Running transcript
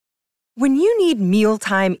When you need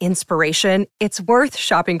mealtime inspiration, it's worth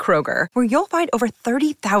shopping Kroger, where you'll find over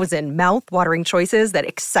 30,000 mouth-watering choices that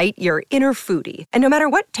excite your inner foodie. And no matter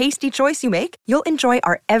what tasty choice you make, you'll enjoy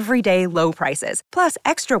our everyday low prices, plus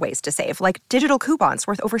extra ways to save, like digital coupons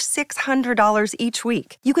worth over $600 each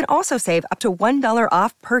week. You can also save up to $1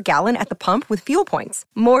 off per gallon at the pump with fuel points.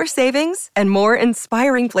 More savings and more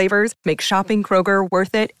inspiring flavors make shopping Kroger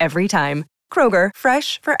worth it every time. Kroger,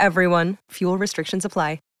 fresh for everyone. Fuel restrictions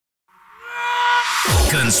apply.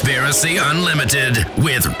 Conspiracy Unlimited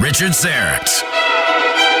with Richard Syrett.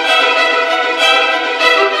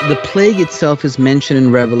 The plague itself is mentioned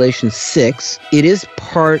in Revelation 6. It is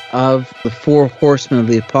part of the four horsemen of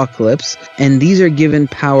the apocalypse, and these are given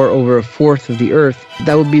power over a fourth of the earth.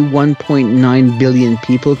 That would be 1.9 billion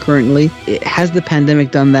people currently. Has the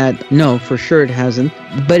pandemic done that? No, for sure it hasn't.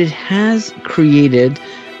 But it has created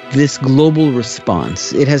this global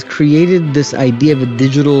response. It has created this idea of a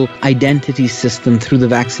digital identity system through the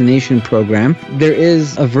vaccination program. There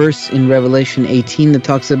is a verse in Revelation 18 that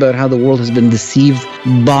talks about how the world has been deceived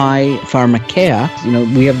by pharmakeia.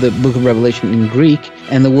 We have the book of Revelation in Greek,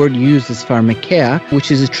 and the word used is pharmakeia,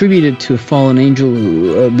 which is attributed to a fallen angel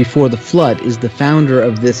who, before the flood, is the founder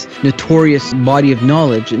of this notorious body of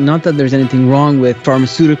knowledge. Not that there's anything wrong with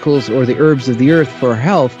pharmaceuticals or the herbs of the earth for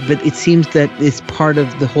health, but it seems that it's part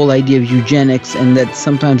of the whole idea of eugenics, and that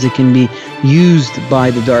sometimes it can be used by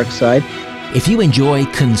the dark side. If you enjoy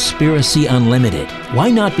Conspiracy Unlimited, why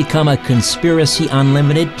not become a Conspiracy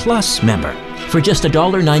Unlimited Plus member? For just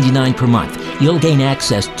 $1.99 per month, you'll gain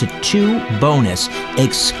access to 2 bonus,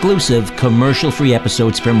 exclusive commercial-free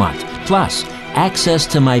episodes per month, plus access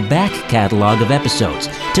to my back catalog of episodes.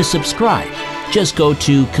 To subscribe, just go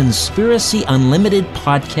to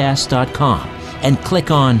conspiracyunlimitedpodcast.com and click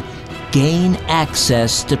on Gain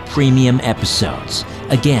Access to Premium Episodes.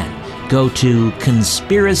 Again, go to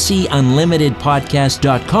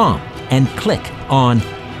conspiracyunlimitedpodcast.com and click on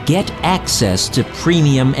Get Access to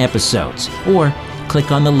Premium Episodes, or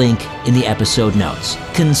click on the link in the episode notes.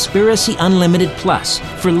 Conspiracy Unlimited Plus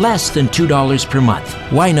for less than $2 per month.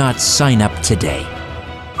 Why not sign up today?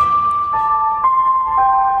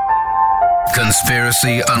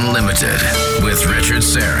 Conspiracy Unlimited with Richard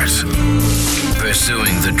Syrett.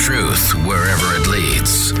 Pursuing the truth wherever it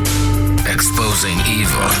leads. Exposing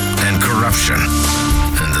evil and corruption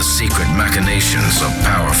and the secret machinations of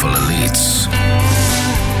powerful elites.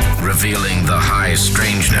 Revealing the high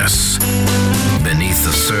strangeness beneath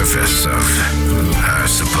the surface of our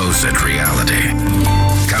supposed reality.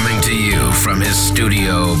 Coming to you from his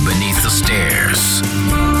studio beneath the stairs,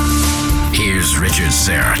 here's Richard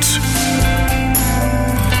Syrett.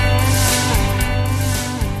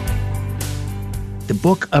 The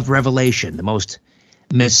Book of Revelation, the most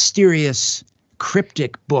mysterious,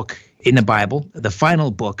 cryptic book in the Bible, the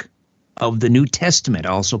final book of the New Testament,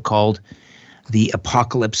 also called the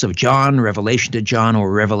Apocalypse of John, Revelation to John, or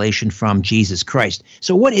Revelation from Jesus Christ.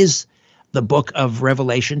 So what is the Book of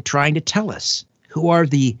Revelation trying to tell us? Who are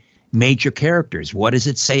the major characters? What does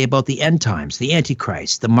it say about the end times, the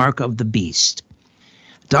Antichrist, the mark of the beast?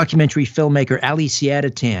 Documentary filmmaker Ali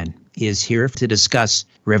Siadatan is here to discuss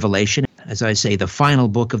Revelation. As I say, the final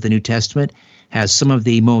book of the New Testament has some of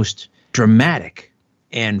the most dramatic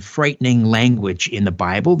and frightening language in the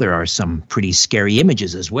Bible. There are some pretty scary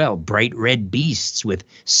images as well. Bright red beasts with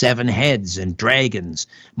 7 heads and dragons,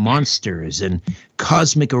 monsters and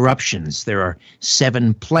cosmic eruptions. There are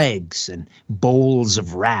 7 plagues and bowls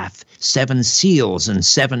of wrath, 7 seals and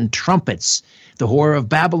 7 trumpets, the Whore of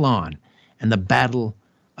Babylon and the Battle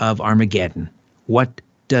of Armageddon. What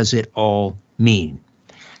does it all mean?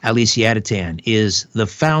 Ali Siadatan is the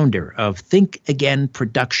founder of Think Again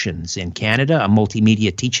Productions in Canada, a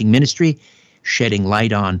multimedia teaching ministry shedding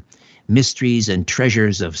light on mysteries and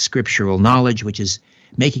treasures of scriptural knowledge, which is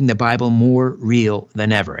making the Bible more real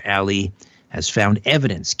than ever. Ali has found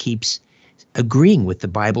evidence, keeps agreeing with the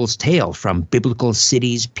Bible's tale, from biblical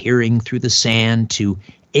cities peering through the sand to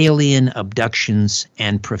alien abductions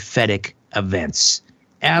and prophetic events.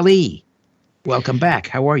 Ali, welcome back.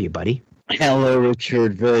 How are you, buddy? Hello,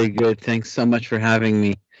 Richard. Very good. Thanks so much for having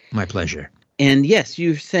me. My pleasure. And yes,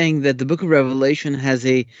 you're saying that the Book of Revelation has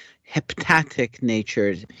a heptatic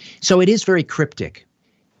nature. So it is very cryptic.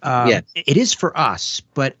 Yes. It is for us,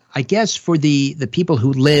 but I guess for the people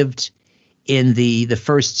who lived in the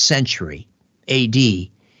first century AD,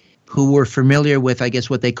 who were familiar with, I guess,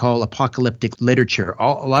 what they call apocalyptic literature,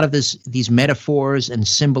 a lot of these metaphors and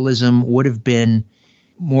symbolism would have been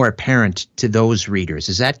more apparent to those readers.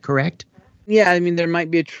 Is that correct? Yeah, I mean, there might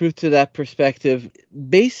be a truth to that perspective.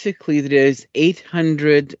 Basically, there's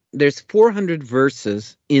 400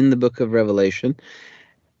 verses in the Book of Revelation,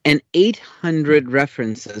 and 800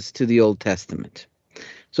 references to the Old Testament.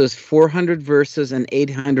 So it's 400 verses and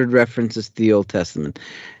 800 references to the Old Testament.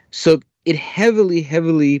 So it heavily,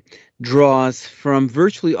 heavily draws from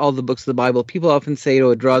virtually all the books of the Bible. People often say,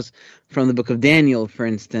 it draws from the book of Daniel, for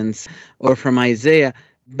instance, or from Isaiah.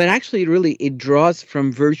 But actually, it draws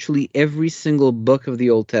from virtually every single book of the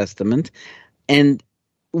Old Testament. And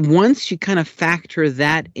once you kind of factor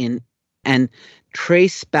that in and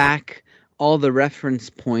trace back all the reference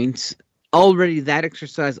points, already that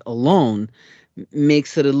exercise alone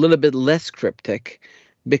makes it a little bit less cryptic,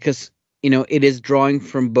 because it is drawing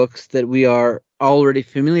from books that we are already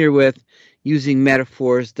familiar with, using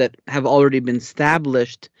metaphors that have already been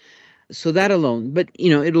established. So that alone, but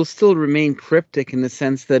it'll still remain cryptic in the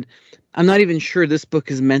sense that I'm not even sure this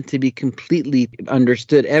book is meant to be completely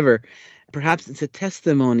understood ever. Perhaps it's a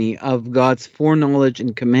testimony of God's foreknowledge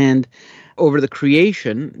and command over the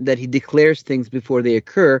creation, that he declares things before they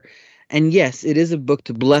occur. And yes, it is a book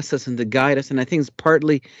to bless us and to guide us. And I think it's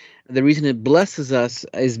partly the reason it blesses us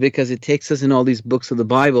is because it takes us in all these books of the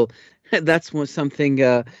Bible. That's something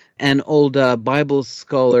an old Bible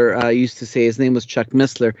scholar used to say. His name was Chuck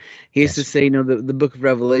Missler. He used to say, the book of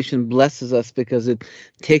Revelation blesses us because it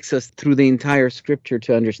takes us through the entire scripture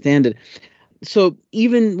to understand it. So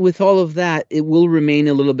even with all of that, it will remain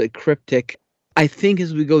a little bit cryptic. I think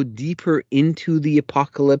as we go deeper into the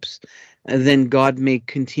apocalypse, then God may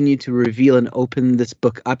continue to reveal and open this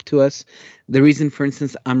book up to us. The reason, for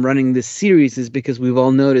instance, I'm running this series is because we've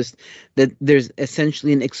all noticed that there's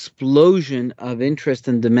essentially an explosion of interest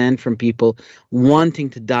and demand from people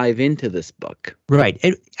wanting to dive into this book. Right.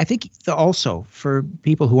 I think also for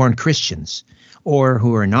people who aren't Christians or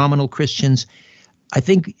who are nominal Christians, I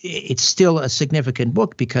think it's still a significant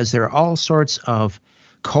book because there are all sorts of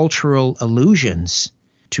cultural allusions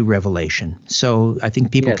to Revelation. So I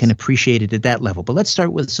think people can appreciate it at that level. But let's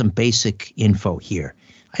start with some basic info here.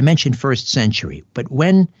 I mentioned first century, but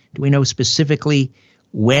when do we know specifically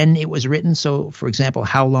when it was written? So, for example,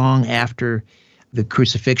 how long after the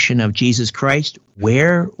crucifixion of Jesus Christ?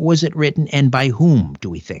 Where was it written, and by whom, do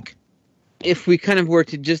we think? If we kind of were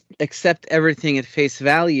to just accept everything at face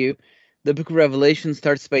value, the book of Revelation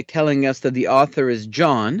starts by telling us that the author is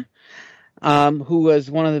John, who was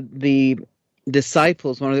one of the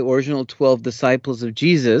disciples, one of the original 12 disciples of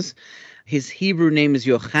Jesus. His Hebrew name is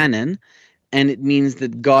Yochanan, and it means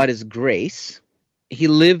that God is grace. He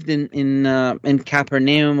lived in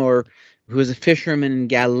Capernaum, or who was a fisherman in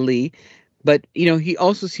Galilee. But, he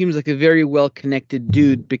also seems like a very well-connected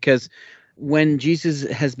dude, because when Jesus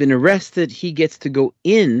has been arrested, he gets to go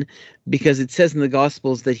in because it says in the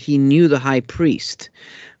Gospels that he knew the high priest.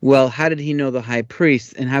 Well, how did he know the high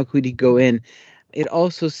priest, and how could he go in? It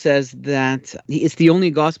also says that it's the only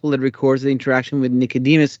gospel that records the interaction with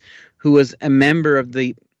Nicodemus, who was a member of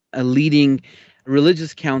a leading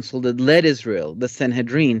religious council that led Israel, the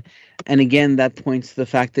Sanhedrin. And again, that points to the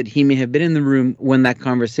fact that he may have been in the room when that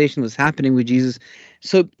conversation was happening with Jesus.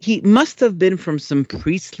 So he must have been from some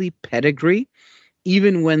priestly pedigree.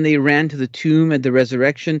 Even when they ran to the tomb at the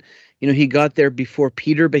resurrection, he got there before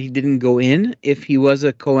Peter, but he didn't go in. If he was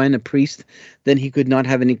a Kohen, a priest, then he could not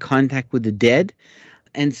have any contact with the dead.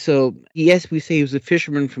 And so, yes, we say he was a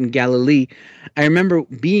fisherman from Galilee. I remember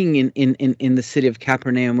being in the city of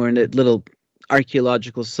Capernaum, or in that little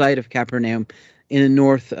archaeological site of Capernaum in the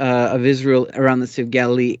north of Israel, around the Sea of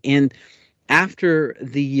Galilee. And after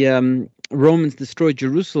the Romans destroyed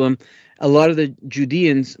Jerusalem, a lot of the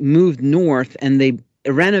Judeans moved north, and they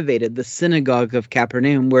renovated the synagogue of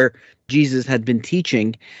Capernaum where Jesus had been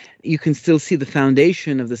teaching. You can still see the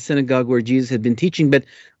foundation of the synagogue where Jesus had been teaching, but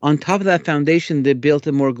on top of that foundation, they built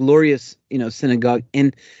a more glorious, synagogue.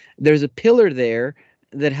 And there's a pillar there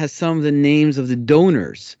that has some of the names of the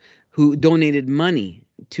donors who donated money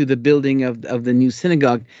to the building of the new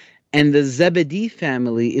synagogue. And the Zebedee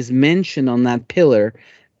family is mentioned on that pillar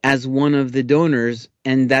as one of the donors,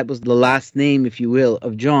 and that was the last name, if you will,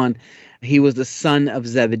 of John. He was the son of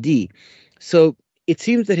Zebedee. So it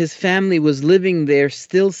seems that his family was living there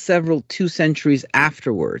still 2 centuries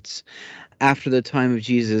afterwards, after the time of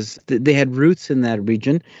Jesus. They had roots in that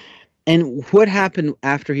region. And what happened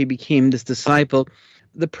after he became this disciple?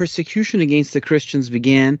 The persecution against the Christians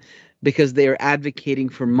began because they are advocating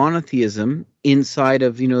for monotheism inside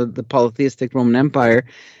of, the polytheistic Roman Empire.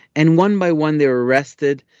 And one by one, they were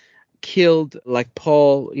arrested, killed, like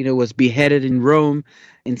Paul, was beheaded in Rome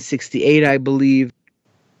in 68, I believe.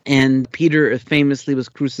 And Peter famously was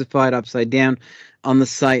crucified upside down on the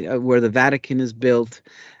site where the Vatican is built.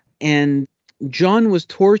 And John was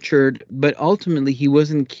tortured, but ultimately he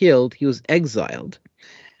wasn't killed. He was exiled.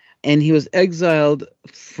 and he was exiled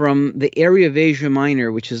from the area of Asia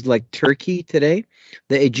Minor, which is like Turkey today,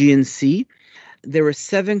 the Aegean Sea. There were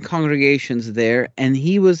 7 congregations there, and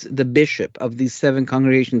he was the bishop of these 7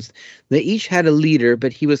 congregations. They each had a leader,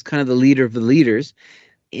 but he was kind of the leader of the leaders.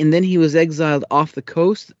 And then he was exiled off the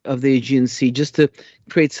coast of the Aegean Sea just to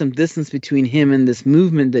create some distance between him and this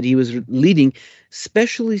movement that he was leading,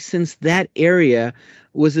 especially since that area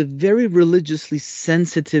was a very religiously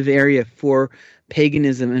sensitive area for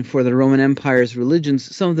paganism and for the Roman Empire's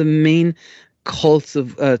religions. Some of the main cults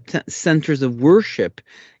of centers of worship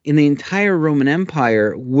in the entire Roman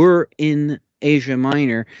Empire were in Asia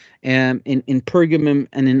Minor, in Pergamum,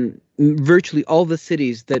 and in virtually all the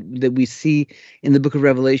cities that we see in the book of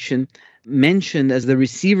Revelation mentioned as the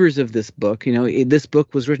receivers of this book. This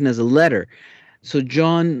book was written as a letter. So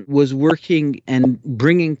John was working and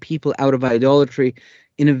bringing people out of idolatry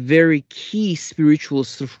in a very key spiritual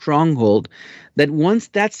stronghold, that once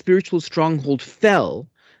that spiritual stronghold fell,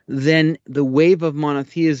 then the wave of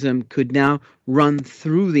monotheism could now run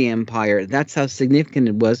through the empire. That's how significant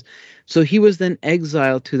it was. So he was then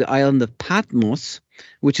exiled to the island of Patmos,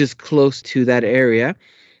 which is close to that area,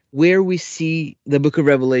 where we see the book of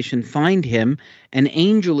Revelation find him. An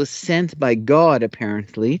angel is sent by God,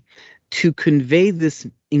 apparently, to convey this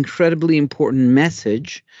incredibly important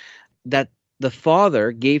message that the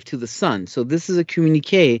Father gave to the Son. So this is a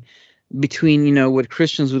communique between, what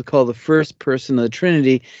Christians would call the first person of the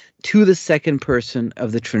Trinity to the second person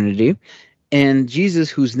of the Trinity. And Jesus,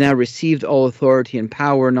 who's now received all authority and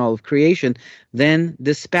power in all of creation, then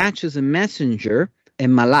dispatches a messenger, a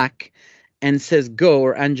malak, and says, go,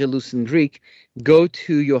 or angelus in Greek, go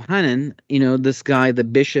to Yohanan, this guy, the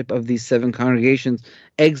bishop of these 7 congregations,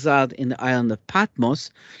 exiled in the island of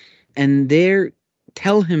Patmos, and there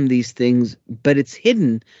tell him these things, but it's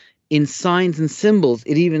hidden in signs and symbols.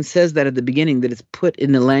 It even says that at the beginning, that it's put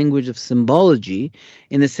in the language of symbology,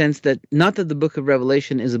 in the sense that not that the book of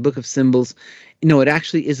Revelation is a book of symbols. It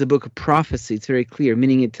actually is a book of prophecy. It's very clear,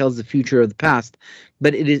 meaning it tells the future of the past,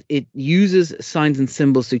 but it uses signs and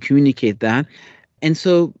symbols to communicate that. And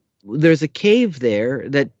so there's a cave there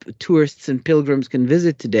that tourists and pilgrims can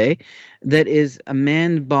visit today that is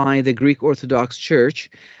manned by the Greek Orthodox Church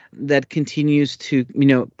that continues to,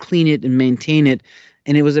 clean it and maintain it.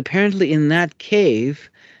 And it was apparently in that cave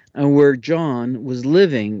where John was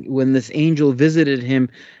living when this angel visited him,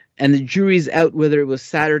 and the jury's out whether it was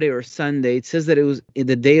Saturday or Sunday. It says that it was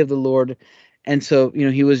the day of the Lord. And so,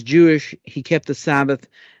 he was Jewish. He kept the Sabbath.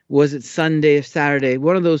 Was it Sunday or Saturday?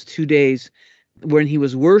 One of those 2 days when he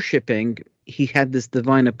was worshiping, he had this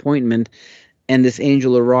divine appointment, and this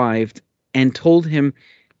angel arrived and told him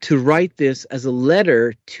to write this as a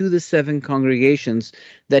letter to the 7 congregations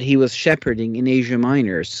that he was shepherding in Asia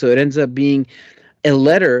Minor. So it ends up being a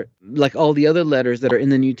letter like all the other letters that are in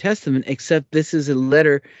the New Testament, except this is a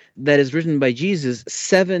letter that is written by Jesus.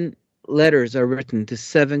 7 letters are written to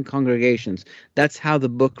 7 congregations. That's how the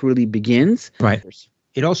book really begins. Right.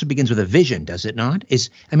 It also begins with a vision, does it not?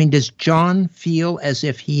 Does John feel as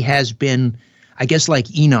if he has been, I guess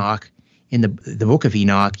like Enoch, in the book of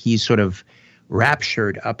Enoch, he's sort of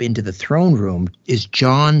raptured up into the throne room. Is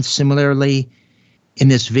John similarly in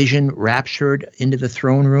this vision raptured into the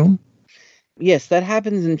throne room? Yes, that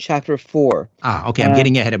happens in chapter 4. Okay. I'm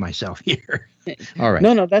getting ahead of myself here. All right.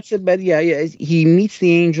 No, that's it. But yeah. He meets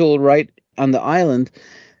the angel right on the island,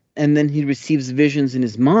 and then he receives visions in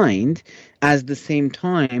his mind at the same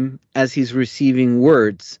time as he's receiving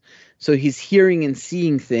words. So he's hearing and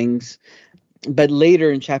seeing things. But later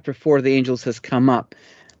in chapter 4, the angel says, come up.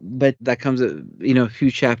 But that comes, a few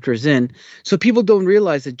chapters in. So people don't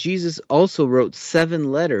realize that Jesus also wrote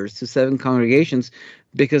 7 letters to 7 congregations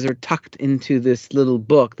because they're tucked into this little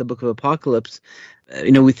book, the book of Apocalypse.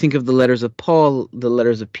 We think of the letters of Paul, the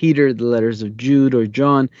letters of Peter, the letters of Jude or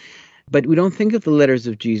John, but we don't think of the letters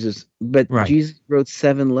of Jesus. But right. Jesus wrote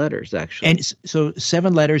 7 letters, actually. And so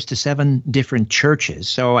 7 letters to 7 different churches.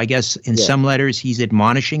 So I guess in some letters he's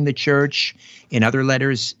admonishing the church. In other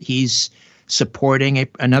letters he's supporting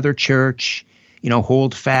another church,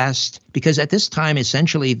 hold fast. Because at this time,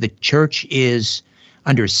 essentially, the church is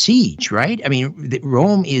under siege, right?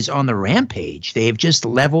 Rome is on the rampage. They have just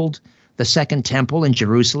leveled the Second Temple in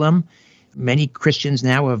Jerusalem. Many Christians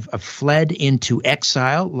now have fled into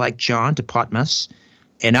exile, like John, to Patmos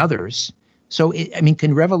and others. So,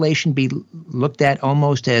 can Revelation be looked at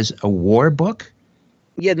almost as a war book?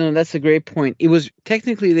 Yeah, no, that's a great point. It was,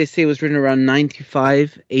 technically, they say it was written around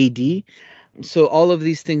 95 AD. So all of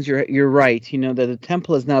these things, you're right, that the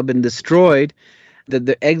temple has now been destroyed, that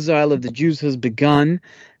the exile of the Jews has begun,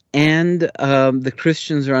 and the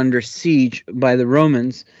Christians are under siege by the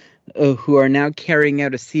Romans. who are now carrying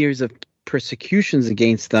out a series of persecutions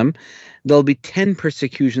against them. There'll be 10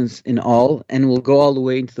 persecutions in all, and will go all the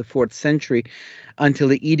way into the 4th century until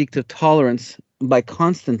the Edict of Tolerance by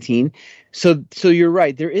Constantine. So you're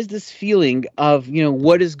right. There is this feeling of,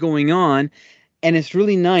 what is going on, and it's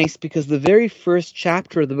really nice because the very first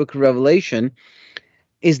chapter of the book of Revelation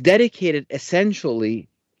is dedicated essentially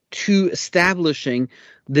to establishing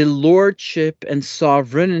the lordship and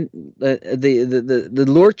sovereign, the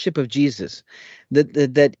lordship of Jesus.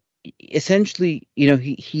 That essentially,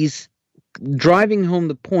 he's driving home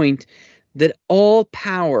the point that all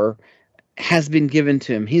power has been given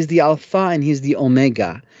to him. He's the Alpha and he's the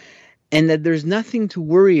Omega, and that there's nothing to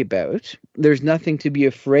worry about. There's nothing to be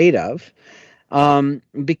afraid of,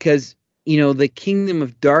 because the kingdom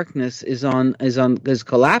of darkness is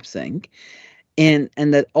collapsing, and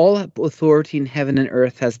that all authority in heaven and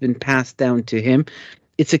earth has been passed down to him.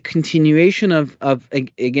 It's a continuation of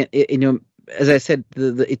again, as I said,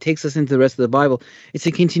 it takes us into the rest of the Bible. It's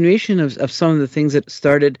a continuation of some of the things that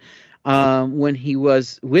started when he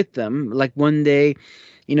was with them. Like one day,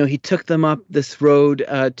 he took them up this road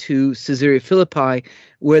to Caesarea Philippi,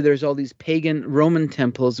 where there's all these pagan Roman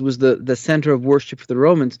temples. It was the center of worship for the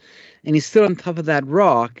Romans. And he stood on top of that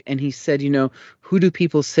rock and he said, who do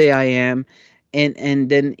people say I am? And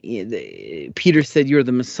then Peter said, you're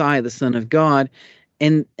the Messiah, the Son of God.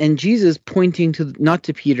 And Jesus, pointing to not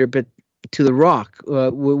to Peter, but to the rock,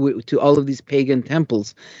 to all of these pagan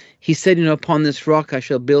temples, he said, upon this rock I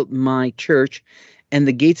shall build my church, and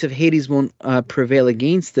the gates of Hades won't prevail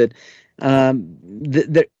against it.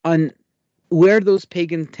 Where those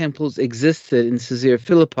pagan temples existed in Caesarea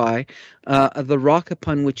Philippi, the rock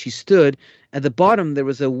upon which he stood, at the bottom there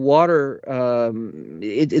was a water.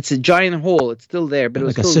 It's a giant hole. It's still there, but it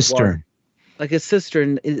was like a cistern. Like a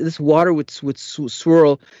cistern. This water would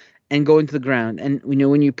swirl and go into the ground. And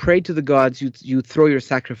when you pray to the gods, you throw your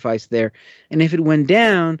sacrifice there. And if it went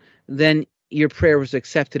down, then your prayer was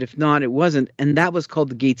accepted. If not, it wasn't. And that was called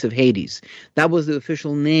the gates of Hades. That was the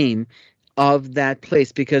official name of that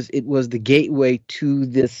place, because it was the gateway to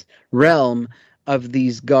this realm of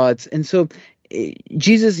these gods. And so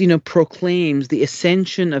Jesus, proclaims the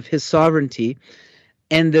ascension of his sovereignty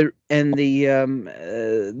and the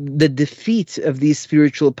defeat of these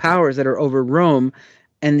spiritual powers that are over Rome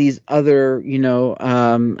and these other,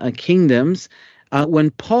 kingdoms.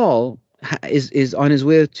 When Paul is on his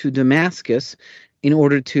way to Damascus in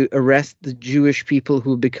order to arrest the Jewish people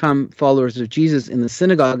who become followers of Jesus in the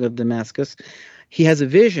synagogue of Damascus, he has a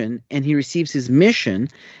vision and he receives his mission,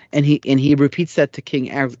 and he repeats that to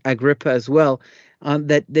King Agrippa as well,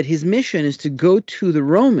 that his mission is to go to the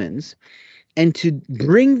Romans and to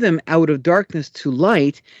bring them out of darkness to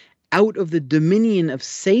light, out of the dominion of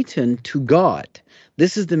Satan to God.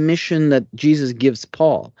 This is the mission that Jesus gives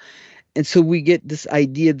Paul. And so we get this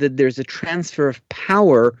idea that there's a transfer of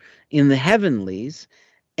power in the heavenlies.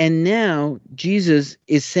 And now Jesus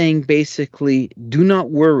is saying basically, do not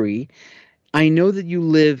worry. I know that you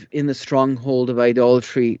live in the stronghold of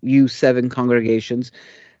idolatry, you 7 congregations,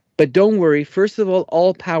 but don't worry. First of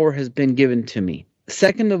all power has been given to me.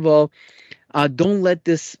 Second of all, don't let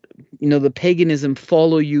this, the paganism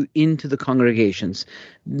follow you into the congregations.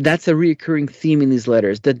 That's a reoccurring theme in these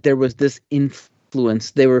letters, that there was this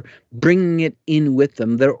influence. They were bringing it in with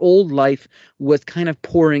them. Their old life was kind of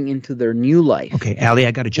pouring into their new life. Okay, Ali,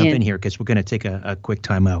 I got to jump in here because we're going to take a quick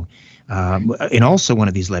time out. And also one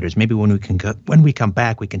of these letters, maybe when we come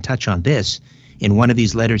back, we can touch on this. In one of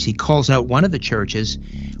these letters, he calls out one of the churches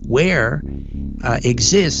where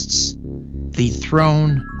exists the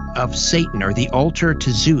throne of Satan, or the altar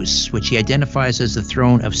to Zeus, which he identifies as the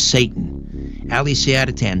throne of Satan. Ali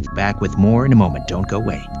Siadatan back with more in a moment. Don't go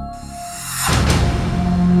away.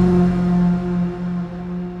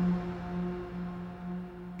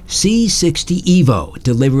 C60 Evo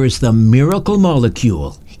delivers the miracle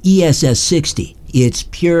molecule, ESS60. It's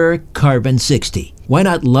pure carbon 60. Why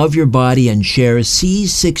not love your body and share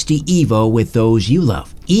C60 Evo with those you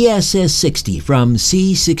love? ESS60 from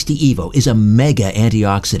C60 Evo is a mega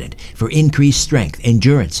antioxidant for increased strength,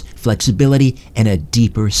 endurance, flexibility, and a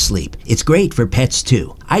deeper sleep. It's great for pets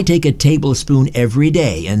too. I take a tablespoon every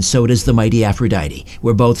day, and so does the mighty Aphrodite.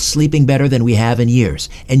 We're both sleeping better than we have in years,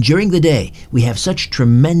 and during the day, we have such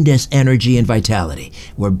tremendous energy and vitality.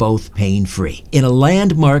 We're both pain-free. In a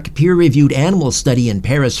landmark peer-reviewed animal study in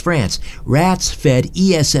Paris, France, rats fed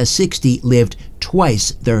ESS60 lived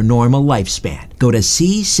twice their normal lifespan. Go to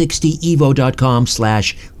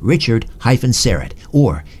c60evo.com/Richard-Serrett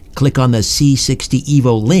or click on the C60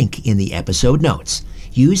 Evo link in the episode notes.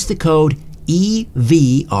 Use the code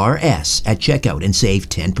EVRS at checkout and save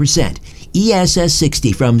 10%.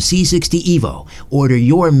 ESS60 from C60 Evo. Order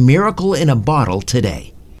your miracle in a bottle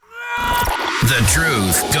today. The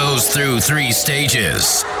truth goes through 3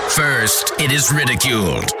 stages. First, it is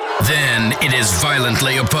ridiculed. Then, it is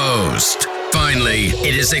violently opposed. Finally,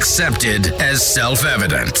 it is accepted as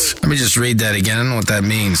self-evident. Let me just read that again. I don't know what that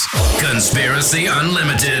means. Conspiracy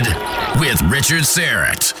Unlimited with Richard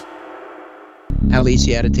Syrett. Ali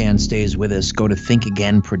Siadatan stays with us. Go to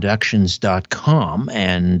thinkagainproductions.com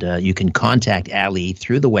and you can contact Ali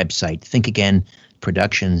through the website,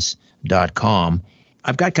 thinkagainproductions.com.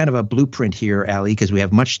 I've got kind of a blueprint here, Ali, because we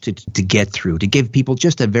have much to get through, to give people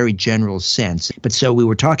just a very general sense. But so we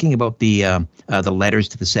were talking about the letters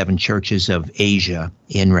to the 7 churches of Asia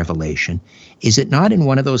in Revelation. Is it not in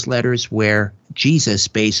one of those letters where Jesus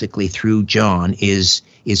basically, through John, is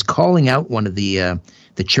calling out one of the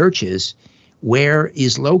churches where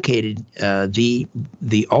is located the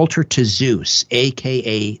altar to Zeus,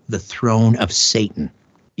 a.k.a. the throne of Satan?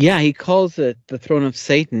 Yeah, he calls it the throne of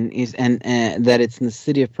Satan, and that it's in the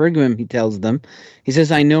city of Pergamum, he tells them. He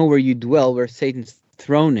says, I know where you dwell, where Satan's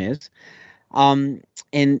throne is. And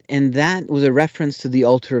that was a reference to the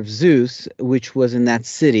altar of Zeus, which was in that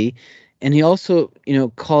city. And he also,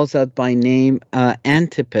 calls out by name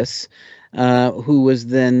Antipas, who was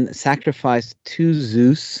then sacrificed to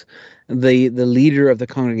Zeus, the leader of the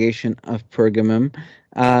congregation of Pergamum.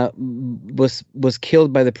 Was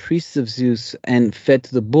killed by the priests of Zeus and fed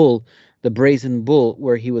to the bull, the brazen bull,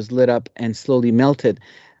 where he was lit up and slowly melted.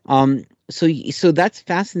 So that's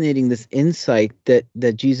fascinating. This insight that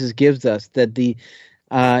Jesus gives us, that he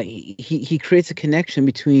creates a connection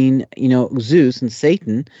between Zeus and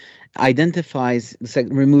Satan, identifies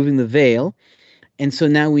removing the veil, and so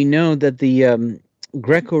now we know that the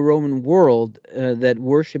Greco-Roman world that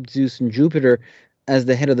worshipped Zeus and Jupiter as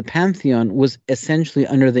the head of the pantheon was essentially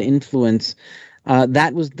under the influence.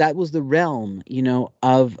 That was the realm,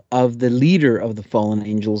 of the leader of the fallen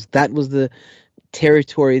angels. That was the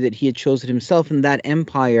territory that he had chosen himself, and that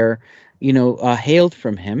empire, hailed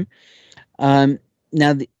from him.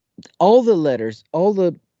 Now, all the letters, all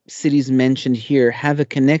the cities mentioned here have a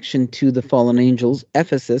connection to the fallen angels.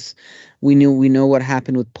 Ephesus, we know what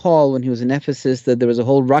happened with Paul when he was in Ephesus, that there was a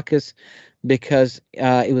whole ruckus because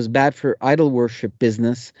it was bad for idol worship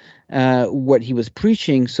business, what he was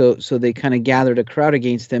preaching, so they kind of gathered a crowd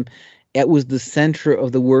against him. It was the center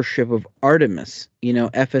of the worship of Artemis.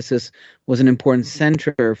 Ephesus was an important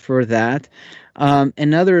center for that.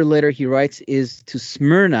 Another letter he writes is to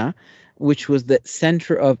Smyrna, which was the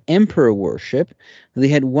center of emperor worship. They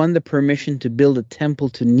had won the permission to build a temple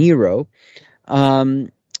to Nero.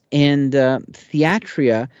 And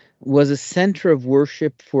Thyatira was a center of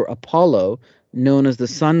worship for Apollo, known as the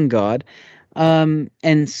sun god.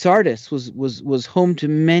 And Sardis was home to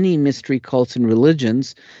many mystery cults and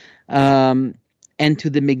religions, and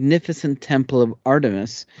to the magnificent temple of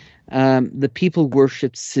Artemis. The people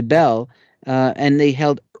worshipped Cybele, and they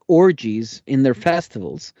held orgies in their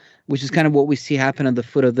festivals, which is kind of what we see happen at the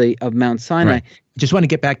foot of Mount Sinai. Right. Just want to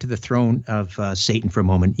get back to the throne of Satan for a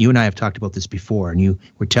moment. You and I have talked about this before, and you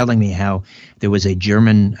were telling me how there was a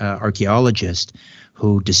German archaeologist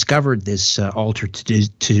who discovered this altar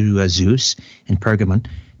to Zeus in Pergamon,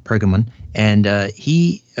 and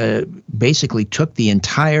he basically took the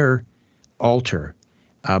entire altar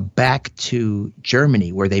back to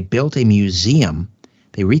Germany, where they built a museum.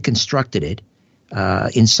 They reconstructed it.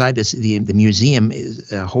 Inside this, the museum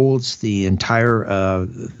holds the entire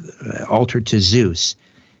altar to Zeus.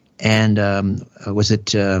 And was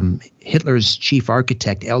it Hitler's chief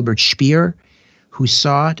architect, Albert Speer, who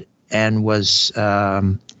saw it and was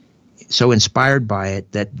so inspired by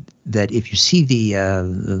it that if you see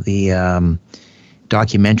the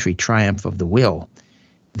documentary Triumph of the Will,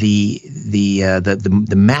 the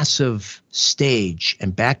massive stage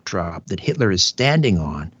and backdrop that Hitler is standing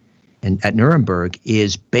on and at Nuremberg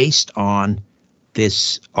is based on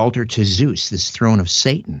this altar to Zeus, this throne of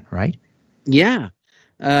Satan, right? Yeah.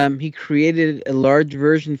 He created a large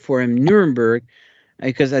version for him, Nuremberg,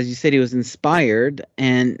 because, as you said, he was inspired,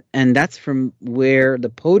 and that's from where the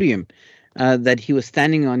podium that he was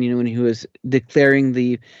standing on, when he was declaring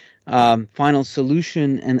the final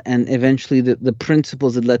solution and eventually the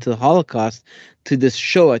principles that led to the Holocaust, to this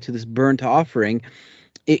Shoah, to this burnt offering.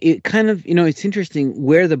 It kind of, it's interesting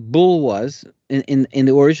where the bull was in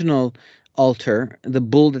the original altar, the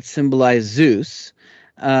bull that symbolized Zeus,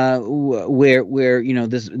 where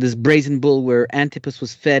this brazen bull where Antipas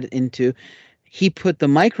was fed into, he put the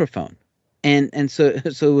microphone, and so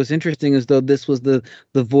it was interesting, as though this was the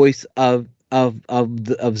voice of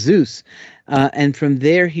Zeus, and from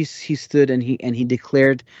there he stood and he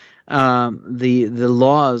declared the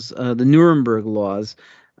laws, the Nuremberg laws,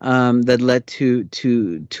 that led to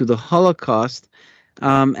the Holocaust.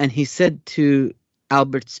 And he said to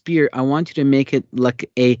Albert Speer, "I want you to make it like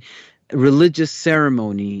a religious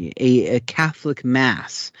ceremony, a Catholic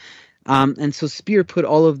mass." And so Speer put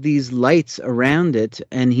all of these lights around it,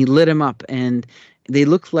 and he lit them up, and they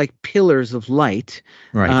looked like pillars of light.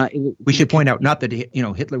 Right. We should point out, not that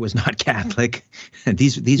Hitler was not Catholic.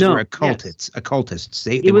 These were occultists. Yes. Occultists.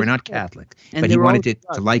 They were not Catholic, but he wanted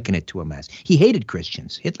to liken it to a mass. He hated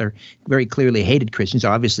Christians. Hitler very clearly hated Christians.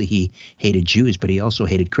 Obviously, he hated Jews, but he also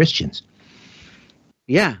hated Christians.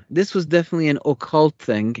 Yeah, this was definitely an occult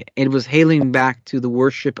thing. It was hailing back to the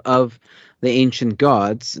worship of the ancient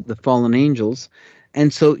gods, the fallen angels.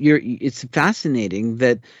 And so it's fascinating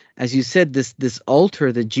that, as you said, this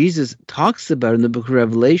altar that Jesus talks about in the book of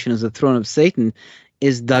Revelation as the throne of Satan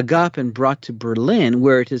is dug up and brought to Berlin,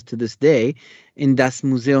 where it is to this day, in Das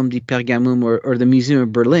Museum die Pergamum, or the Museum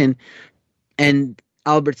of Berlin. And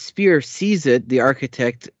Albert Speer sees it, the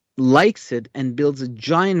architect, likes it, and builds a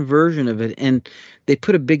giant version of it. And they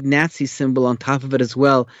put a big Nazi symbol on top of it as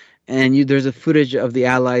well. And there's a footage of the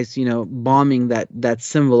Allies, bombing that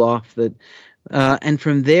symbol off that. And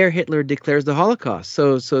from there, Hitler declares the Holocaust.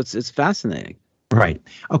 So it's fascinating. Right.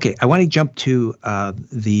 Okay. I want to jump to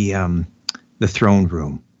the throne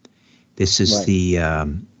room. This is right.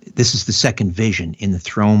 This is the second vision in the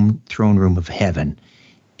throne room of heaven.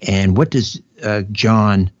 And what does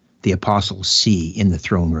John the Apostle see in the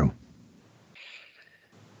throne room?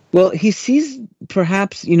 Well, he sees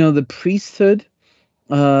perhaps the priesthood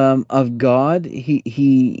of God.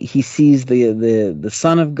 He sees the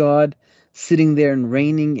Son of God sitting there and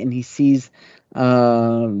reigning, and he sees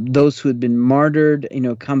those who had been martyred,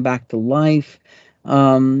 come back to life,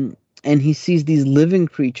 and he sees these living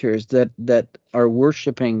creatures that are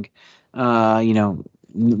worshiping,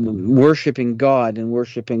 worshiping God and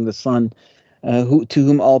worshiping the Son, to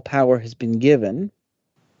whom all power has been given.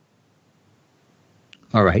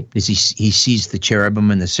 All right. He sees the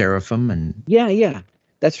cherubim and the seraphim, and yeah.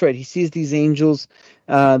 That's right. He sees these angels,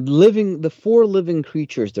 the 4 living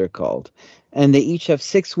creatures, they're called. And they each have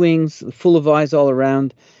 6 wings, full of eyes all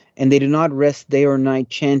around, and they do not rest day or night,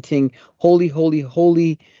 chanting, "Holy, holy,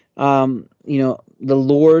 holy, the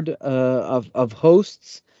Lord of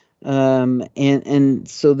hosts." And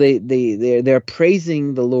so they're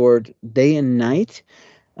praising the Lord day and night.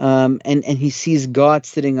 And he sees God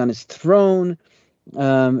sitting on his throne.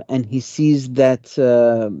 And he sees that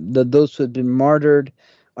those who have been martyred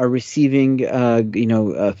are receiving,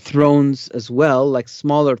 thrones as well, like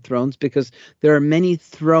smaller thrones, because there are many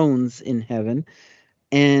thrones in heaven.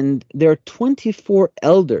 And there are 24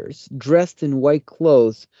 elders dressed in white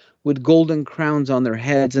clothes with golden crowns on their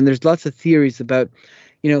heads. And there's lots of theories about,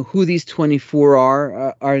 who these 24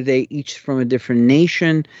 are. Are they each from a different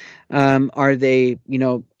nation? Are they,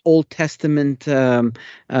 Old Testament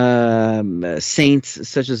saints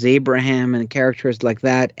such as Abraham and characters like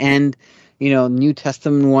that, and New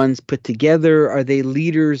Testament ones put together? Are they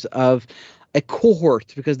leaders of a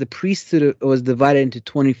cohort, because the priesthood was divided into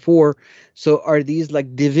 24? So are these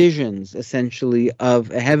like divisions essentially of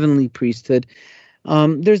a heavenly priesthood?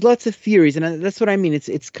 There's lots of theories, and that's what I mean.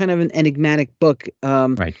 It's kind of an enigmatic book.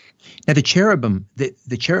 Right. Now the cherubim,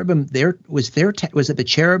 the cherubim, was it the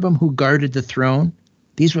cherubim who guarded the throne?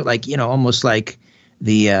 These were like, almost like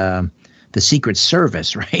the Secret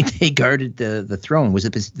Service, right? They guarded the throne. Was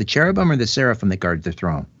it the cherubim or the seraphim that guarded the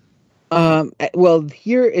throne? Well,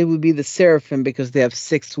 here it would be the seraphim, because they have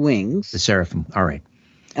 6 wings. The seraphim. All right.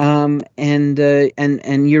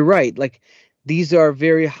 And you're right. Like, these are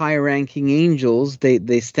very high-ranking angels.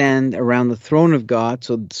 They stand around the throne of God,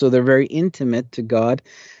 so they're very intimate to God.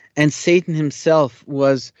 And Satan himself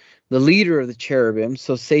was the leader of the cherubim.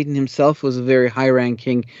 So Satan himself was a very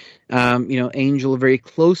high-ranking, angel, very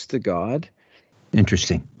close to God.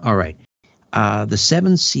 Interesting. All right. The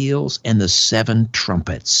 7 seals and the 7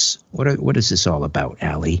 trumpets. What is this all about,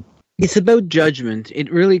 Ali? It's about judgment.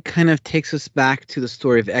 It really kind of takes us back to the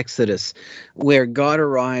story of Exodus, where God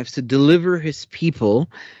arrives to deliver his people.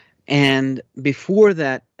 And before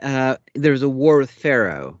that, there's a war with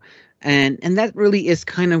Pharaoh. And that really is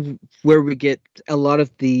kind of where we get a lot of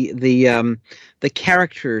the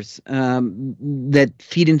characters that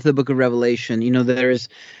feed into the book of Revelation. There's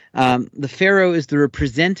the Pharaoh is the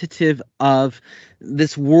representative of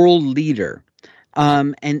this world leader.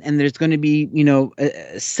 And there's going to be,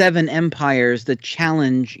 7 empires that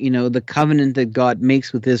challenge, the covenant that God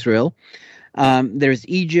makes with Israel. There's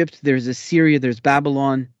Egypt, there's Assyria, there's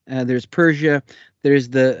Babylon, there's Persia, there's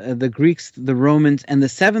the Greeks, the Romans, and the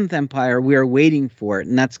seventh empire. We are waiting for it,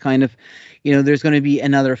 and that's kind of, there's going to be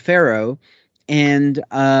another pharaoh, and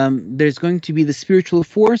there's going to be the spiritual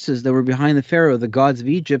forces that were behind the pharaoh, the gods of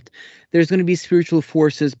Egypt. There's going to be spiritual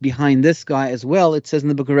forces behind this guy as well. It says in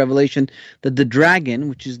the book of Revelation that the dragon,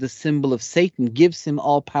 which is the symbol of Satan, gives him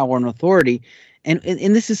all power and authority. And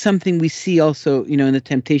this is something we see also, in the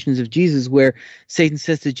temptations of Jesus, where Satan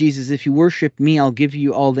says to Jesus, if you worship me, I'll give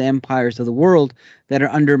you all the empires of the world that are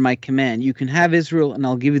under my command. You can have Israel and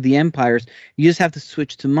I'll give you the empires. You just have to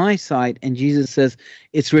switch to my side. And Jesus says,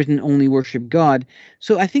 it's written, only worship God.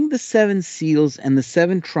 So I think the seven seals and the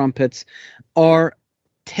seven trumpets are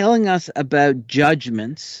telling us about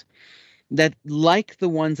judgments that, like the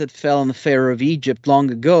ones that fell on the Pharaoh of Egypt long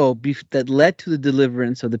ago, that led to the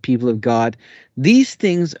deliverance of the people of God, these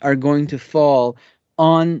things are going to fall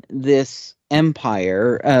on this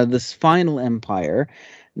empire, this final empire.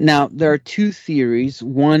 Now, there are two theories.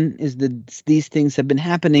 One is that these things have been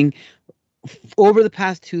happening over the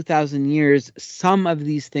past 2,000 years. Some of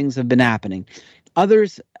these things have been happening.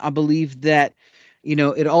 Others, I believe that,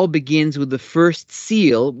 it all begins with the first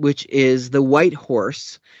seal, which is the white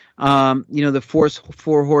horse. The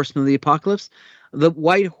four horsemen of the apocalypse. The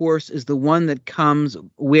white horse is the one that comes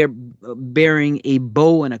bearing a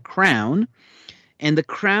bow and a crown, and the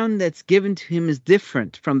crown that's given to him is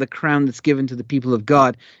different from the crown that's given to the people of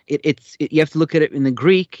God. You have to look at it in the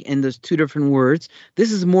Greek, and there's two different words.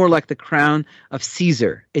 This is more like the crown of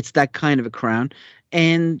Caesar. It's that kind of a crown.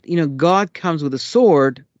 And, God comes with a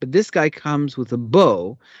sword, but this guy comes with a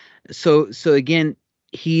bow. So again,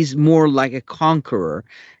 he's more like a conqueror.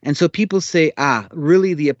 And so people say,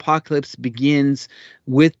 really the apocalypse begins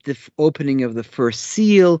with the opening of the first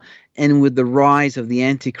seal and with the rise of the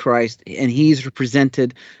Antichrist. And he's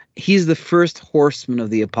the first horseman of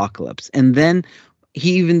the apocalypse. And then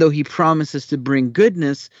even though he promises to bring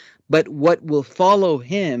goodness, but what will follow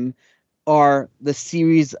him are the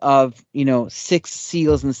series of, 6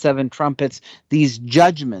 seals and 7 trumpets. These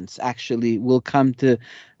judgments actually will come to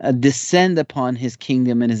descend upon his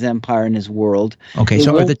kingdom and his empire and his world. Okay,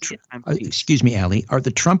 so excuse me, Ali, are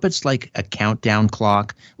the trumpets like a countdown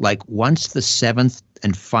clock? Like once the 7th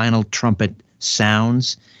and final trumpet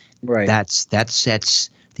sounds, right, that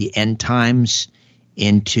sets the end times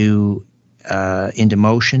into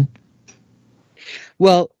motion?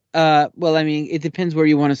 Well, it depends where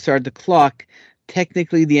you want to start the clock.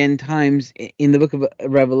 Technically, the end times in the book of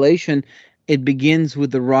Revelation, it begins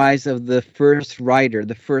with the rise of the first rider,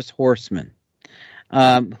 the first horseman,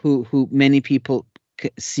 who many people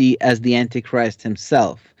see as the Antichrist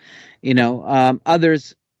himself.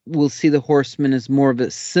 Others will see the horseman as more of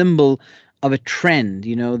a symbol of a trend.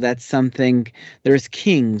 That's something. There's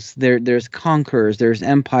kings, there's conquerors, there's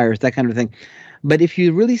empires, that kind of thing. But if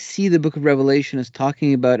you really see the book of Revelation as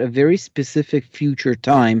talking about a very specific future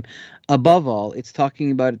time, above all, it's talking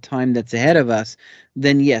about a time that's ahead of us,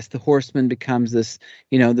 then yes, the horseman becomes this,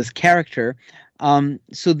 this character.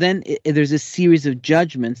 So then there's a series of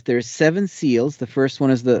judgments. There's 7 seals. The first one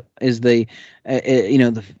is the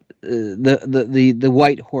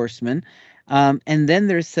white horseman. And then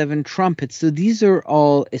there's 7 trumpets. So these are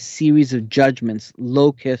all a series of judgments,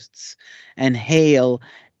 locusts and hail,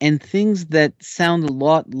 and things that sound a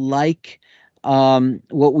lot like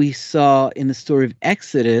what we saw in the story of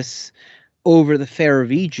Exodus over the Pharaoh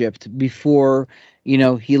of Egypt before,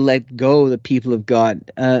 he let go of the people of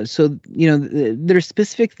God. So there are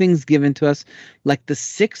specific things given to us, like the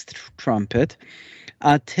 6th trumpet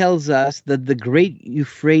tells us that the great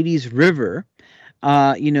Euphrates River,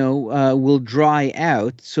 will dry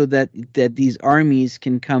out so that these armies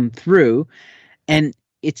can come through. And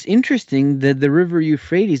it's interesting that the river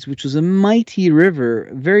Euphrates, which was a mighty river,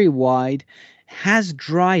 very wide, has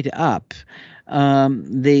dried up.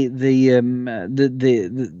 The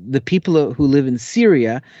people who live in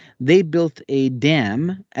Syria, they built a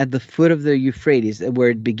dam at the foot of the Euphrates,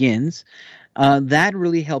 where it begins. That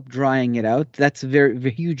really helped drying it out. That's a very,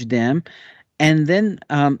 very huge dam. And then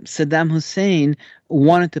Saddam Hussein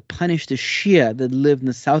wanted to punish the Shia that lived in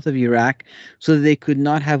the south of Iraq so that they could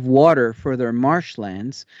not have water for their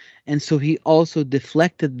marshlands. And so he also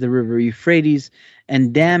deflected the river Euphrates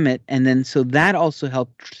and dammed it. And then so that also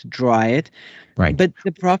helped dry it. Right. But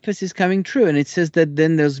the prophecy is coming true. And it says that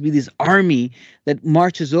then there'll be this army that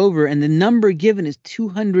marches over. And the number given is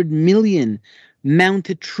 200 million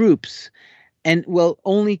mounted troops. And, well,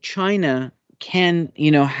 only China can,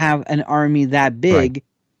 have an army that big. Right.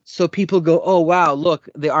 So people go, oh, wow, look,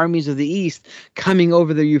 the armies of the East coming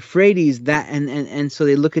over the Euphrates, and so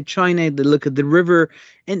they look at China, they look at the river,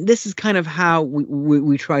 and this is kind of how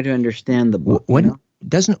we try to understand the book.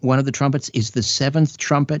 doesn't one of the trumpets, is the seventh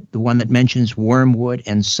trumpet the one that mentions wormwood?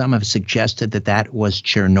 And some have suggested that that was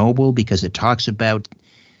Chernobyl because it talks about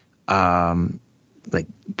like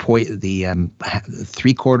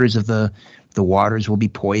three quarters of the waters will be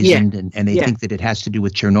poisoned, and they think that it has to do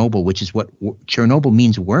with Chernobyl, which is what Chernobyl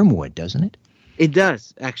means, wormwood, doesn't it? It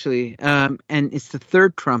does, actually, and it's the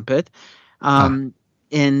third trumpet, and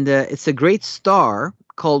it's a great star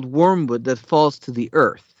called wormwood that falls to the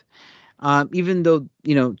earth. Even though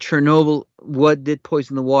Chernobyl, what did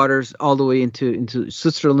poison the waters all the way into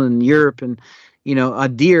Switzerland and Europe, and a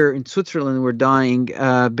deer in Switzerland were dying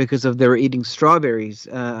because they were eating strawberries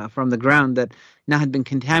from the ground that now had been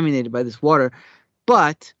contaminated by this water.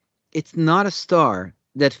 But it's not a star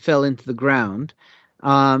that fell into the ground.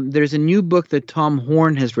 There's a new book that Tom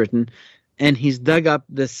Horn has written, and he's dug up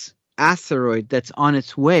this asteroid that's on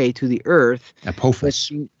its way to the Earth.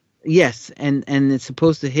 Apophis. Yes, and it's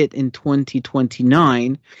supposed to hit in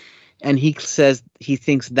 2029, and he says he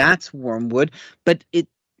thinks that's wormwood. But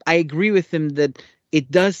I agree with him that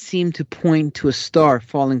it does seem to point to a star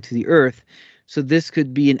falling to the Earth, so this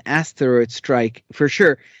could be an asteroid strike for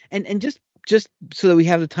sure. And just so that we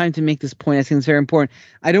have the time to make this point, I think it's very important.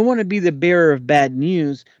 I don't want to be the bearer of bad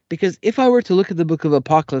news, because if I were to look at the book of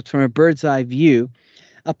Apocalypse from a bird's eye view,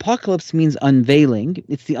 Apocalypse means unveiling.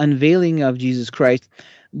 It's the unveiling of Jesus Christ.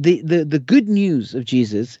 The good news of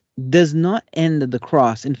Jesus does not end at the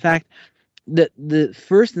cross. In fact, the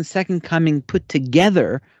first and second coming put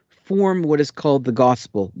together form what is called the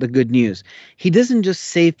gospel, the good news. He doesn't just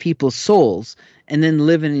save people's souls and then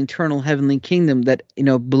live in an eternal heavenly kingdom that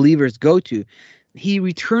believers go to. He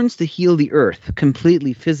returns to heal the earth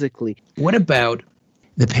completely, physically. What about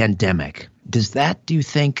the pandemic? Does that, do you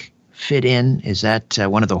think, fit in? Is that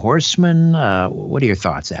one of the horsemen? What are your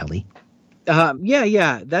thoughts, Ali?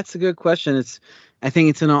 Yeah, that's a good question. I think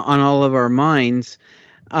it's on all of our minds.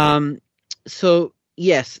 So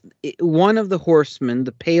yes, one of the horsemen,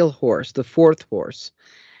 the pale horse, the fourth horse,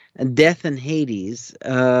 death and Hades,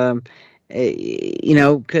 is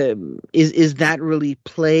that really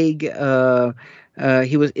plague?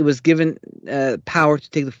 It was given power to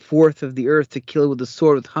take the fourth of the earth, to kill with the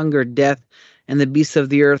sword, with hunger, death, and the beasts of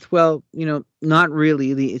the earth. Well, not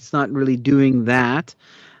really. It's not really doing that.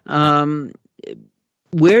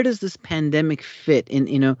 Where does this pandemic fit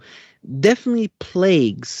in? Definitely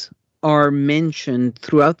plagues are mentioned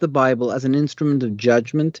throughout the Bible as an instrument of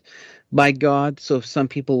judgment by God. So some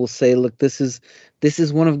people will say, look, this is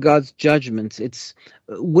one of God's judgments.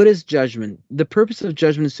 What is judgment? The purpose of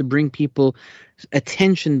judgment is to bring people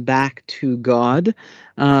attention back to God,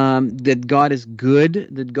 that God is good,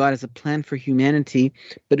 that God has a plan for humanity,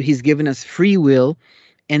 but he's given us free will.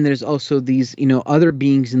 And there's also these, other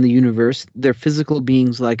beings in the universe. They're physical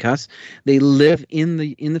beings like us. They live in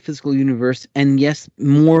the physical universe. And yes,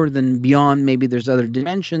 more than beyond, maybe there's other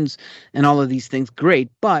dimensions and all of these things. Great.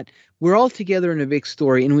 But we're all together in a big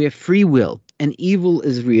story, and we have free will, and evil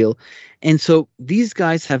is real. And so these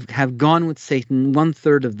guys have gone with Satan.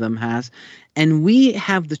 1/3 of them has. And we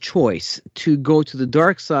have the choice to go to the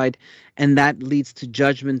dark side, and that leads to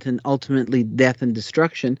judgment and ultimately death and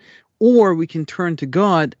destruction. Or we can turn to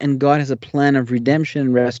God, and God has a plan of redemption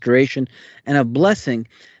and restoration and a blessing.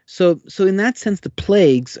 So in that sense, the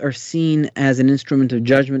plagues are seen as an instrument of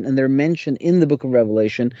judgment, and they're mentioned in the book of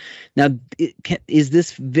Revelation. Now, is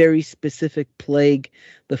this very specific plague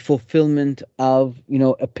the fulfillment of,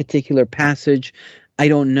 a particular passage? I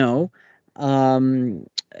don't know. The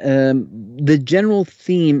general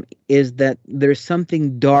theme is that there's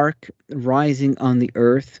something dark rising on the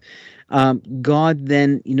earth. God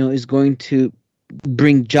then, is going to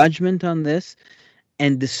bring judgment on this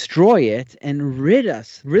and destroy it and rid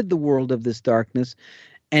the world of this darkness,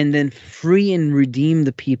 and then free and redeem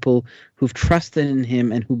the people who've trusted in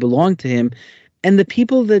him and who belong to him. And the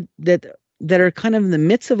people that are kind of in the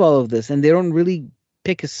midst of all of this, and they don't really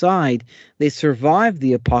pick a side, they survive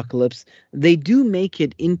the apocalypse, they do make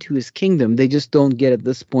it into his kingdom. They just don't get at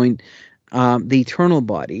this point the eternal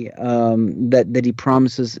body that he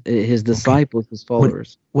promises his disciples, his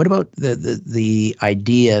followers. What about the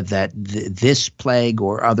idea that this plague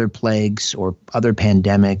or other plagues or other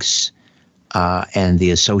pandemics and the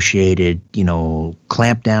associated,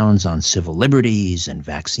 clampdowns on civil liberties and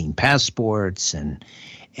vaccine passports and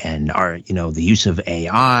our, the use of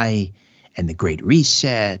AI and the Great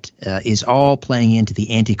Reset is all playing into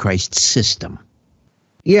the Antichrist system?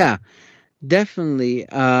 Yeah, definitely.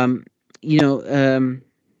 The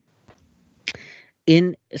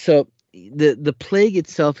plague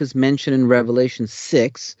itself is mentioned in Revelation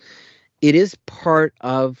 6. It is part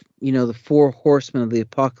of, the four horsemen of the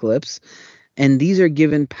apocalypse. and these are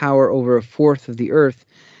given power over a fourth of the earth.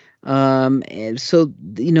 And so,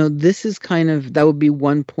 this is that would be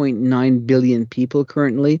 1.9 billion people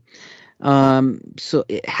currently. So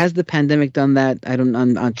has the pandemic done that?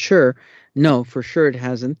 I'm not sure. No, for sure it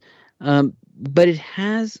hasn't. But it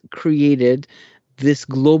has created this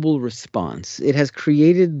global response. It has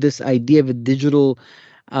created this idea of a digital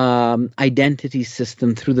identity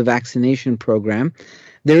system through the vaccination program.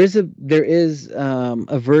 There is a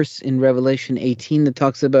verse in Revelation 18 that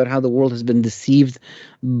talks about how the world has been deceived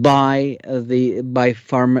by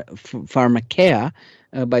pharmakeia,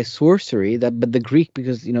 by sorcery. But the Greek,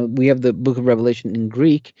 because we have the Book of Revelation in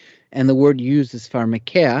Greek, and the word used is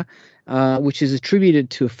pharmakeia, which is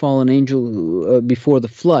attributed to a fallen angel who, before the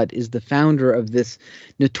flood, is the founder of this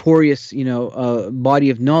notorious,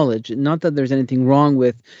 body of knowledge. Not that there's anything wrong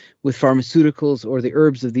with pharmaceuticals or the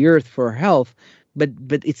herbs of the earth for our health, but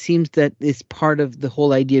it seems that it's part of the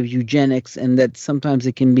whole idea of eugenics, and that sometimes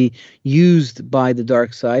it can be used by the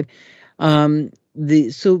dark side.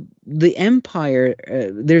 The empire,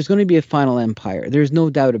 there's going to be a final empire. There's no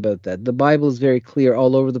doubt about that. The Bible is very clear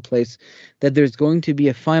all over the place that there's going to be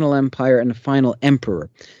a final empire and a final emperor.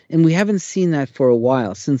 And we haven't seen that for a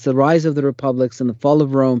while. Since the rise of the republics and the fall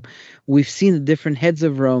of Rome, we've seen the different heads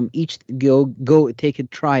of Rome each go take a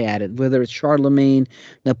try at it, whether it's Charlemagne,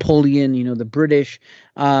 Napoleon, the British.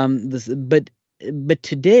 But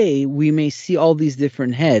today we may see all these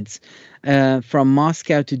different heads from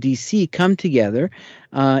Moscow to DC come together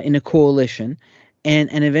in a coalition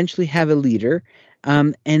and eventually have a leader.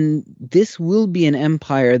 And this will be an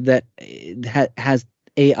empire that has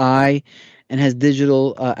AI and has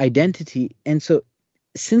digital identity. And so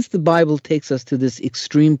since the Bible takes us to this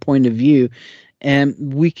extreme point of view,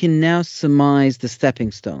 we can now surmise the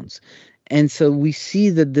stepping stones. And so we see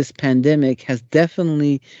that this pandemic has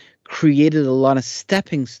definitely created a lot of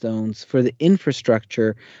stepping stones for the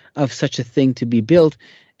infrastructure of such a thing to be built.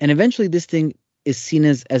 And eventually this thing is seen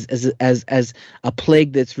as a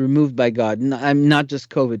plague that's removed by God. I'm not just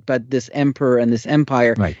COVID, but this emperor and this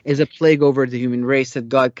empire is a plague over the human race that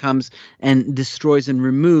God comes and destroys and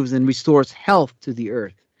removes and restores health to the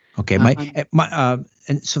earth. Okay,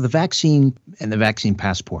 and so the vaccine and the vaccine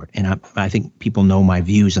passport, and I think people know my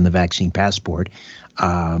views on the vaccine passport.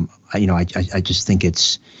 I just think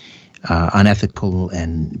it's unethical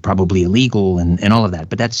and probably illegal and all of that.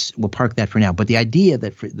 But we'll park that for now. But the idea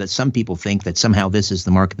that some people think that somehow this is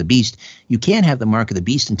the mark of the beast, you can't have the mark of the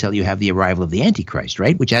beast until you have the arrival of the Antichrist,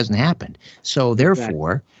 right? Which hasn't happened. So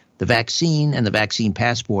therefore, the vaccine and the vaccine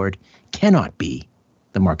passport cannot be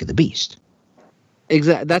the mark of the beast.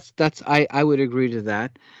 Exactly. I would agree to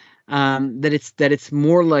that. That it's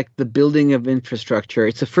more like the building of infrastructure.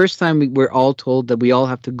 It's the first time we're all told that we all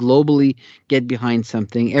have to globally get behind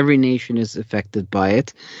something. Every nation is affected by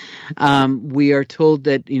it. We are told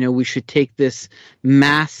that we should take this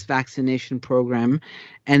mass vaccination program,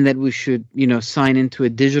 and that we should sign into a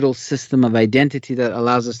digital system of identity that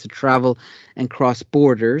allows us to travel and cross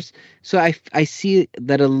borders. So I see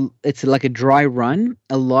that it's like a dry run.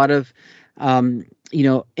 A lot of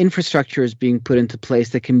infrastructure is being put into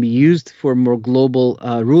place that can be used for more global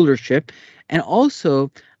rulership. And also,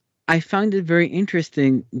 I found it very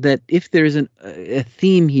interesting that if there's a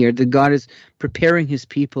theme here, that God is preparing his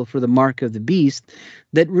people for the mark of the beast,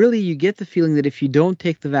 that really you get the feeling that if you don't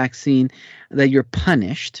take the vaccine, that you're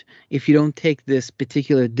punished. If you don't take this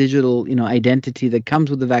particular digital, identity that comes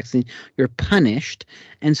with the vaccine, you're punished.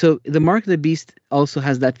 And so the mark of the beast also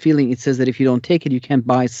has that feeling. It says that if you don't take it, you can't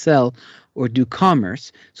buy, sell, or do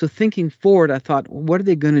commerce. So thinking forward, I thought, what are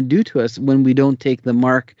they going to do to us when we don't take the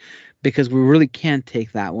mark? Because we really can't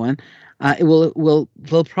take that one.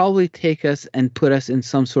 They'll probably take us and put us in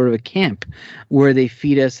some sort of a camp where they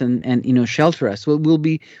feed us and shelter us. So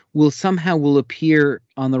we'll appear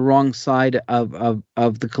on the wrong side of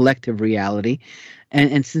the collective reality,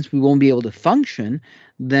 and since we won't be able to function,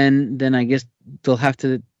 then I guess they'll have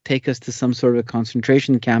to take us to some sort of a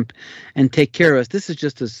concentration camp and take care of us. This is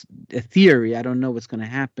just a theory. I don't know what's going to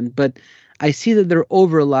happen, but I see that there are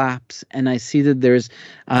overlaps, and I see that there's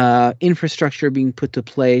infrastructure being put to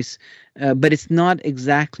place, but it's not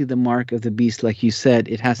exactly the mark of the beast, like you said.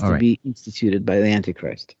 It has to be instituted by the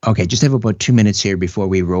Antichrist. Okay, just have about 2 minutes here before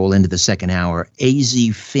we roll into the second hour. AZ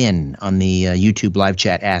Finn on the YouTube live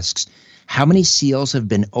chat asks, how many seals have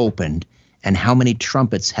been opened and how many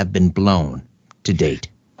trumpets have been blown to date?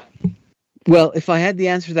 Well, if I had the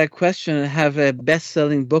answer to that question, I'd have a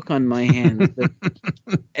best-selling book on my hands that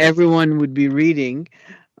everyone would be reading.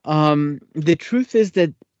 The truth is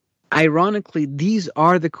that, ironically, these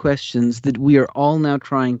are the questions that we are all now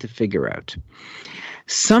trying to figure out.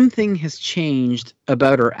 something has changed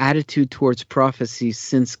about our attitude towards prophecy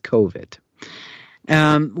since COVID.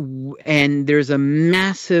 And there's a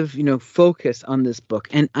massive, focus on this book.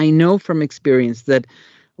 And I know from experience that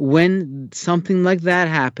when something like that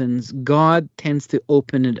happens, God tends to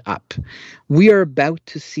open it up. We are about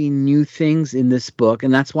to see new things in this book,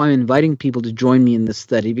 and that's why I'm inviting people to join me in this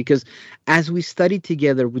study, because as we study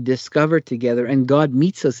together, we discover together, and God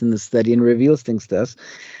meets us in the study and reveals things to us.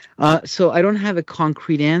 So I don't have a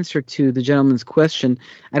concrete answer to the gentleman's question.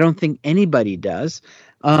 I don't think anybody does.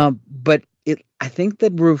 But I think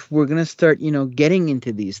that we're going to start, getting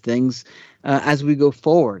into these things as we go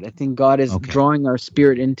forward. I think God is drawing our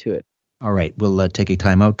spirit into it. All right, we'll take a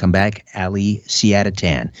time out, come back. Ali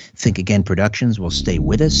Siadatan, Think Again Productions will stay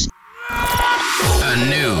with us. A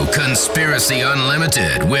new Conspiracy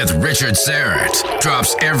Unlimited with Richard Syrett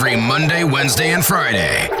drops every Monday, Wednesday, and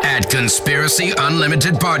Friday at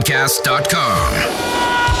conspiracyunlimitedpodcast.com.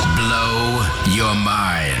 Blow your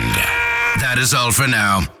mind. That is all for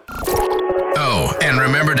now. Oh, and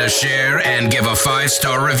remember to share and give a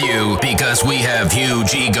 5-star review, because we have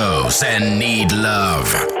huge egos and need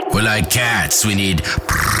love. We're like cats. We need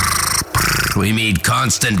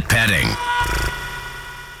constant petting.